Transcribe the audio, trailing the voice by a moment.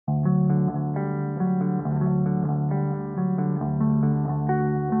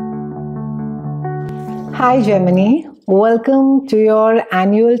Hi Gemini, welcome to your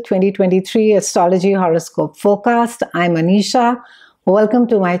annual 2023 Astrology Horoscope forecast. I'm Anisha. Welcome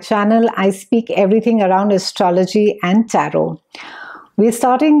to my channel. I speak everything around astrology and tarot. We're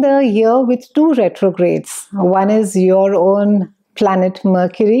starting the year with two retrogrades. One is your own planet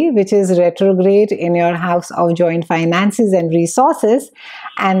Mercury, which is retrograde in your house of joint finances and resources,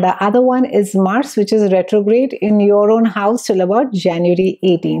 and the other one is Mars, which is retrograde in your own house till about January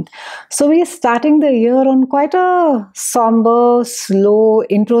 18th. So we are starting the year on quite a somber, slow,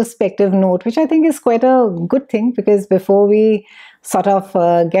 introspective note, which I think is quite a good thing, because before we sort of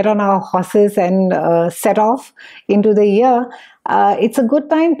get on our horses and set off into the year, it's a good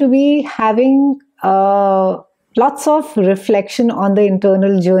time to be having lots of reflection on the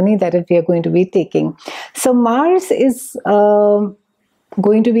internal journey that we are going to be taking. So Mars is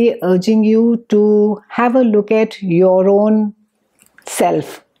going to be urging you to have a look at your own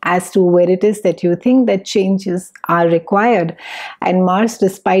self as to where it is that you think that changes are required. And Mars,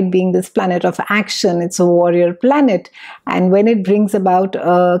 despite being this planet of action, it's a warrior planet, and when it brings about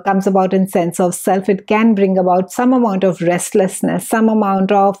comes about in sense of self, it can bring about some amount of restlessness, some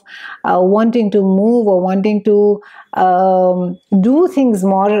amount of wanting to move or wanting to do things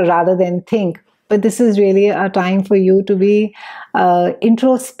more rather than think. But this is really a time for you to be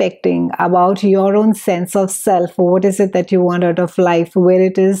introspecting about your own sense of self. What is it that you want out of life? Where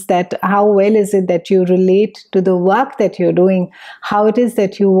it is that, how well is it that you relate to the work that you're doing? How it is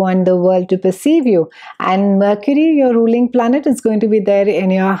that you want the world to perceive you? And Mercury, your ruling planet, is going to be there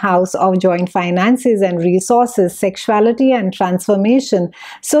in your house of joint finances and resources, sexuality and transformation.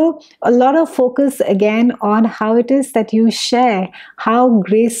 So a lot of focus again on how it is that you share. How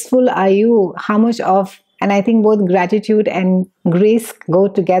graceful are you? How much of, and I think both gratitude and grace go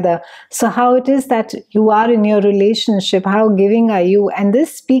together. So how it is that you are in your relationship, how giving are you? And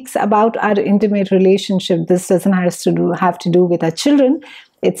this speaks about our intimate relationship. This doesn't have to do with our children.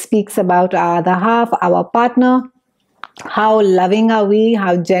 It speaks about our other half, our partner. How loving are we?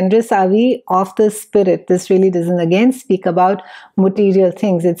 How generous are we of the spirit? This really doesn't again speak about material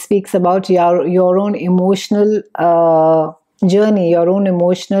things. It speaks about your own emotional journey, your own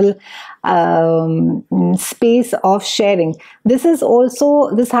emotional space of sharing. This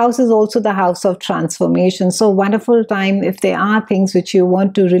house is also the house of transformation. So wonderful time if there are things which you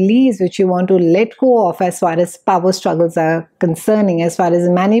want to release, which you want to let go of, as far as power struggles are concerning, as far as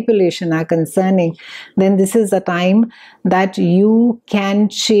manipulation are concerning, then this is a time that you can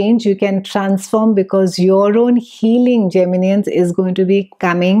change, you can transform, because your own healing, Geminians, is going to be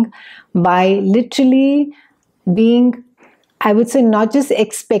coming by literally being, I would say, not just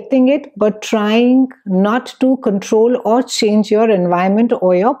expecting it, but trying not to control or change your environment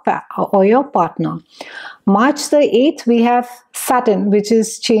or your partner. March the 8th, we have Saturn, which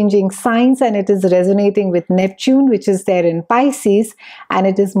is changing signs, and it is resonating with Neptune, which is there in Pisces, and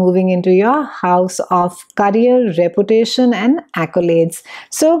it is moving into your house of career, reputation, and accolades.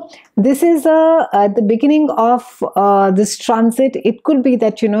 So this is at the beginning of this transit. It could be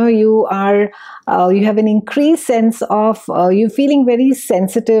that you have an increased sense of you feeling very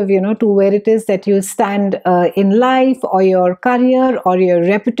sensitive, to where it is that you stand in life, or your career, or your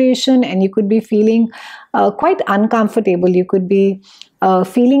reputation, and you could be feeling quite uncomfortable. You could be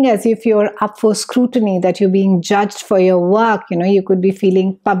feeling as if you're up for scrutiny, that you're being judged for your work. You could be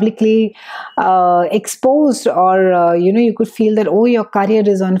feeling publicly exposed, or you could feel that, oh, your career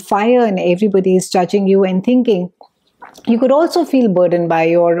is on fire and everybody is judging you and thinking. You could also feel burdened by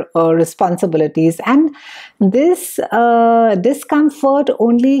your responsibilities, and this discomfort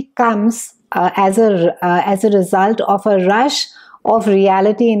only comes as a result of a rush of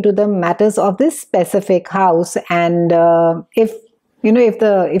reality into the matters of this specific house. And if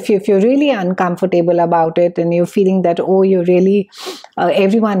you're really uncomfortable about it, and you're feeling that, oh, you're really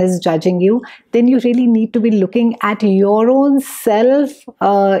everyone is judging you, then you really need to be looking at your own self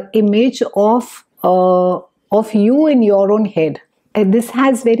image of you in your own head. And this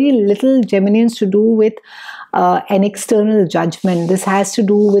has very little, Geminians, to do with an external judgment. This has to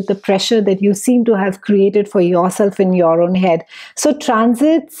do with the pressure that you seem to have created for yourself in your own head. So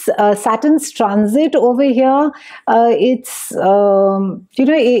transits, Saturn's transit over here, it's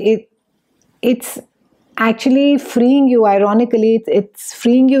actually freeing you. Ironically, it's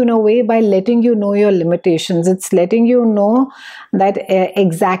freeing you in a way by letting you know your limitations. It's letting you know that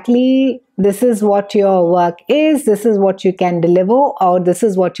exactly this is what your work is, this is what you can deliver, or this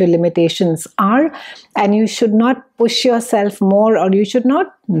is what your limitations are, and you should not push yourself more, or you should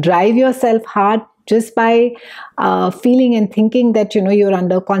not drive yourself hard just by feeling and thinking that, you're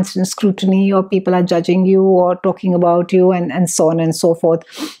under constant scrutiny, or people are judging you or talking about you, and so on and so forth.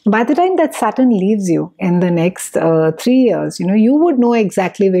 By the time that Saturn leaves you in the next 3 years, you would know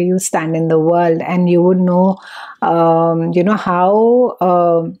exactly where you stand in the world, and you would know, how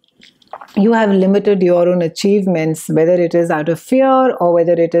you have limited your own achievements, whether it is out of fear or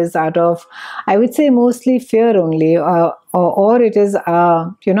whether it is out of, I would say, mostly fear only, or it is,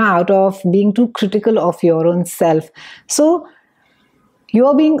 out of being too critical of your own self. So you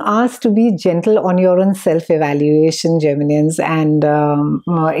are being asked to be gentle on your own self-evaluation, Geminians, and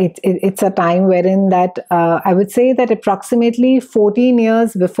it's a time wherein that I would say that approximately 14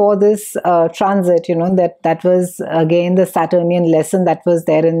 years before this transit, that was again the Saturnian lesson that was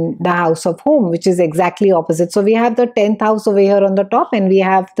there in the house of home, which is exactly opposite. So we have the 10th house over here on the top, and we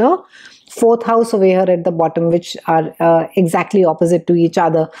have the 4th house over here at the bottom, which are exactly opposite to each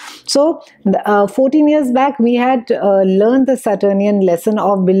other. So 14 years back, we had learned the Saturnian lesson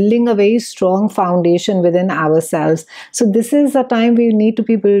of building a very strong foundation within ourselves. So this is a time we need to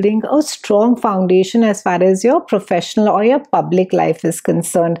be building a strong foundation as far as your professional or your public life is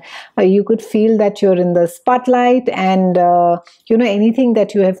concerned. You could feel that you're in the spotlight, and anything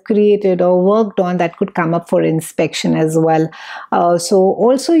that you have created or worked on, that could come up for inspection as well. So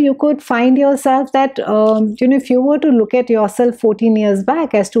also you could find yourself that, if you were to look at yourself 14 years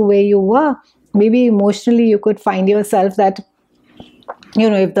back as to where you were, maybe emotionally you could find yourself that,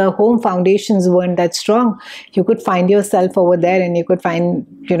 if the home foundations weren't that strong, you could find yourself over there, and you could find,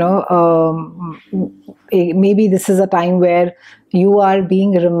 maybe this is a time where you are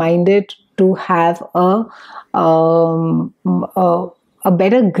being reminded to have a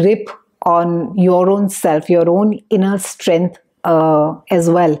better grip on your own self, your own inner strength as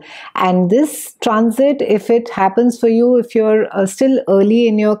well. And this transit, if it happens for you, if you're still early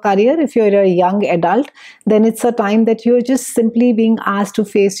in your career, if you're a young adult, then it's a time that you're just simply being asked to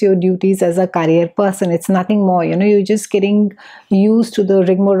face your duties as a career person. It's nothing more. You're just getting used to the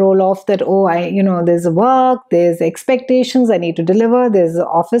rigmarole of that, there's work, there's expectations I need to deliver, there's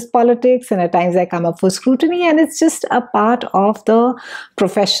office politics, and at times I come up for scrutiny, and it's just a part of the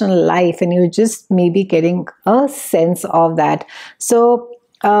professional life, and you're just maybe getting a sense of that. So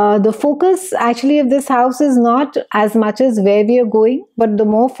the focus actually of this house is not as much as where we are going, but the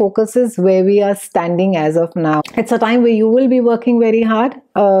more focus is where we are standing as of now. It's a time where you will be working very hard.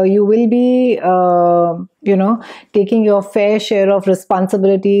 You will be, taking your fair share of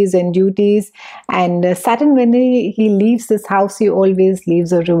responsibilities and duties. And Saturn, when he leaves this house, he always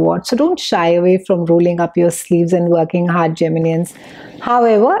leaves a reward. So don't shy away from rolling up your sleeves and working hard, Geminians.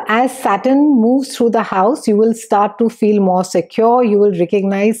 However, as Saturn moves through the house, you will start to feel more secure. You will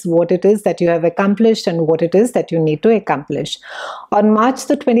recognize what it is that you have accomplished and what it is that you need to accomplish. On March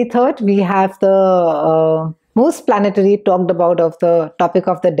the 23rd, we have the most planetary talked about of the topic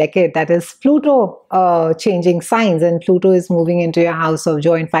of the decade, that is Pluto changing signs, and Pluto is moving into your house of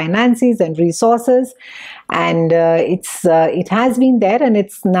joint finances and resources, and it has been there, and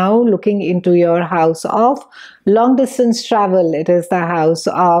it's now looking into your house of long distance travel. It is the house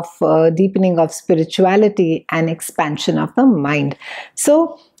of deepening of spirituality and expansion of the mind.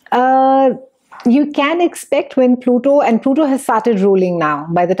 So you can expect when Pluto has started ruling now,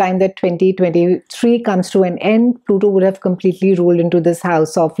 by the time that 2023 comes to an end, Pluto would have completely ruled into this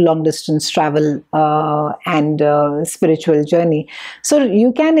house of long distance travel and spiritual journey. So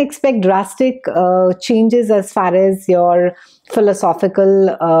you can expect drastic changes as far as your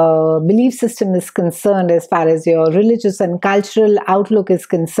philosophical belief system is concerned, as far as your religious and cultural outlook is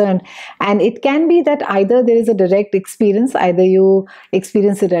concerned. And it can be that either there is a direct experience, either you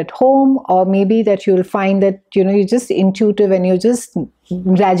experience it at home, or maybe that you'll find that you're just intuitive and you're just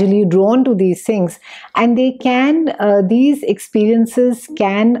gradually drawn to these things, and they can these experiences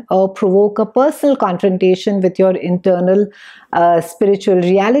can provoke a personal confrontation with your internal spiritual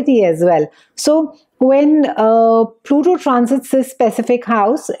reality as well. So when Pluto transits this specific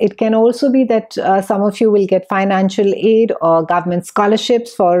house, it can also be that some of you will get financial aid or government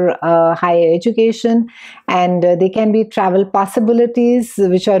scholarships for higher education, and they can be travel possibilities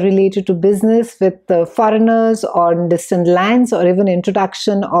which are related to business with foreigners or distant lands, or even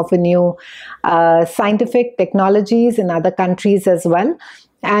introduction of a new scientific technologies in other countries as well.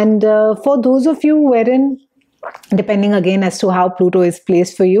 And for those of you wherein, depending again as to how Pluto is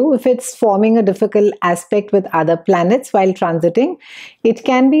placed for you, if it's forming a difficult aspect with other planets while transiting, it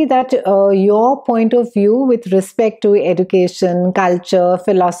can be that your point of view with respect to education, culture,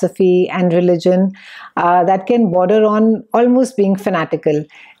 philosophy and religion, that can border on almost being fanatical.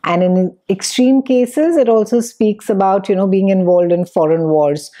 And in extreme cases, it also speaks about, being involved in foreign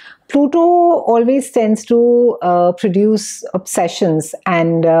wars. Pluto always tends to produce obsessions,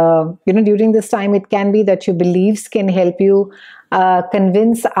 and during this time it can be that your beliefs can help you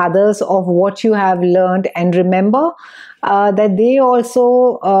convince others of what you have learned, and remember that they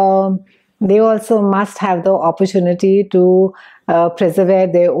also must have the opportunity to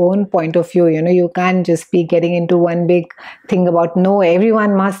preserve their own point of view. You can't just be getting into one big thing about, no,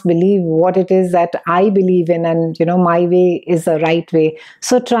 everyone must believe what it is that I believe in, and my way is the right way.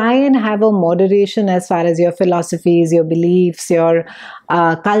 So try and have a moderation as far as your philosophies, your beliefs, your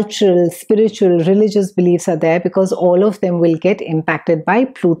cultural, spiritual, religious beliefs are there, because all of them will get impacted by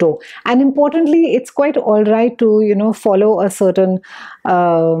Pluto. And importantly, it's quite all right to follow a certain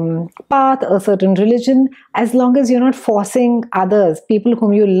path, a certain religion, as long as you're not forcing others, people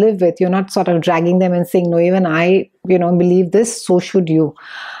whom you live with. You're not sort of dragging them and saying, no, even I believe this, so should you.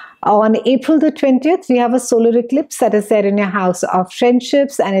 On April the 20th, we have a solar eclipse that is there in your house of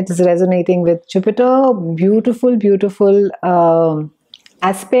friendships, and it is resonating with Jupiter. Beautiful, beautiful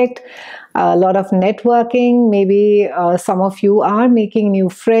aspect. A lot of networking. Maybe some of you are making new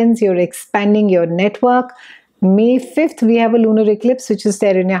friends, you're expanding your network. May 5th, we have a lunar eclipse which is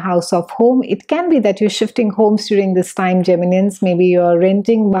there in your house of home. It can be that you're shifting homes during this time, Geminians. Maybe you're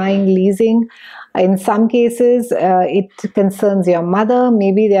renting, buying, leasing. In some cases, it concerns your mother.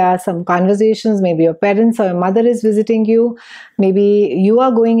 Maybe there are some conversations. Maybe your parents or your mother is visiting you. Maybe you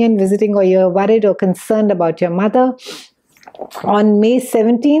are going and visiting, or you're worried or concerned about your mother. On May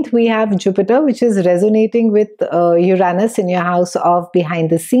 17th, we have Jupiter, which is resonating with Uranus in your house of behind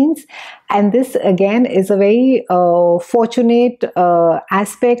the scenes. And this again is a very fortunate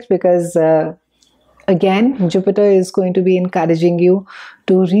aspect, because again, Jupiter is going to be encouraging you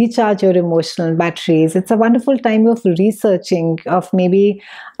to recharge your emotional batteries. It's a wonderful time of researching, of maybe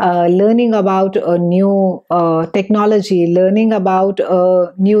learning about a new technology, learning about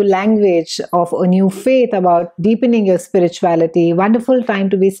a new language, of a new faith, about deepening your spirituality. Wonderful time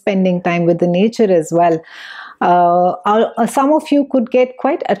to be spending time with the nature as well. Some of you could get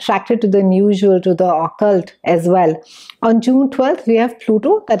quite attracted to the unusual, to the occult as well. On June 12th, we have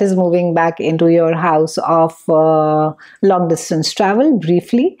Pluto that is moving back into your house of long distance travel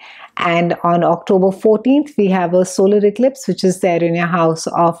briefly. And on October 14th, we have a solar eclipse which is there in your house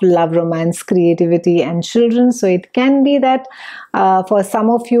of love, romance, creativity, and children. So it can be that for some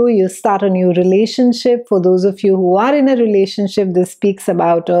of you, you start a new relationship. For those of you who are in a relationship, this speaks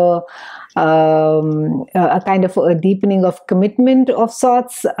about a kind of a deepening of commitment of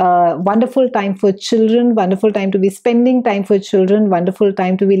sorts. Wonderful time for children, wonderful time to be spending time for children, wonderful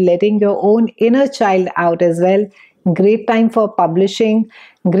time to be letting your own inner child out as well. Great time for publishing,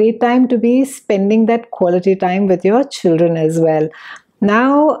 great time to be spending that quality time with your children as well.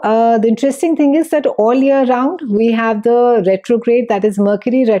 Now, the interesting thing is that all year round, we have the retrograde, that is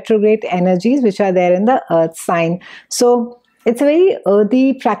Mercury retrograde energies, which are there in the Earth sign. So it's a very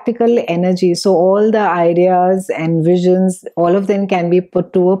earthy, practical energy. So all the ideas and visions, all of them can be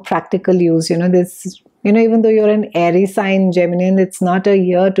put to a practical use. Even though you're an Aries sign, Gemini, it's not a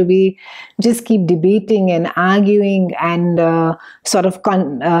year to be just keep debating and arguing and sort of,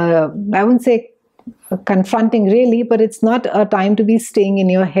 I wouldn't say confronting really, but it's not a time to be staying in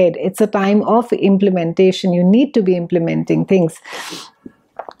your head. It's a time of implementation. You need to be implementing things.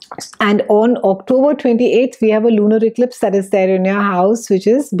 And on October 28th, we have a lunar eclipse that is there in your house, which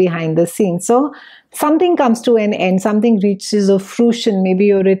is behind the scenes. So something comes to an end, something reaches a fruition. Maybe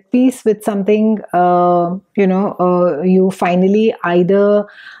you're at peace with something, you finally either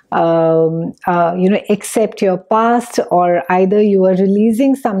accept your past, or either you are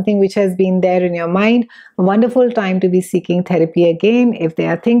releasing something which has been there in your mind. A wonderful time to be seeking therapy again. If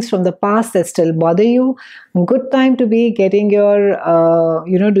there are things from the past that still bother you, good time to be getting your,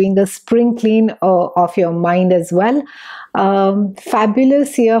 doing a spring clean of your mind as well.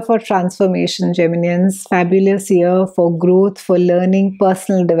 Fabulous year for transformation, Geminians. Fabulous year for growth, for learning,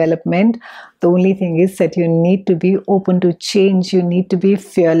 personal development. The only thing is that you need to be open to change. You need to be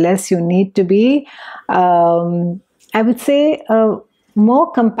fearless. You need to be, I would say,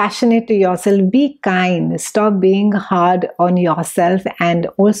 more compassionate to yourself. Be kind. Stop being hard on yourself, and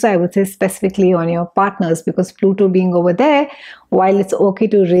also I would say specifically on your partners, because Pluto being over there, while it's okay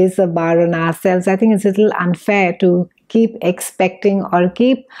to raise the bar on ourselves, I think it's a little unfair to keep expecting or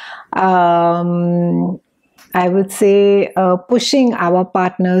keep I would say pushing our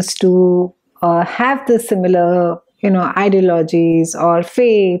partners to have the similar ideologies or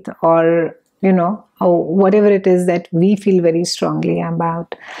faith, or or whatever it is that we feel very strongly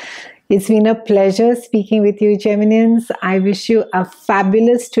about. It's been a pleasure speaking with you, Geminians. I wish you a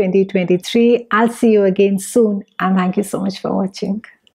fabulous 2023. I'll see you again soon, and thank you so much for watching.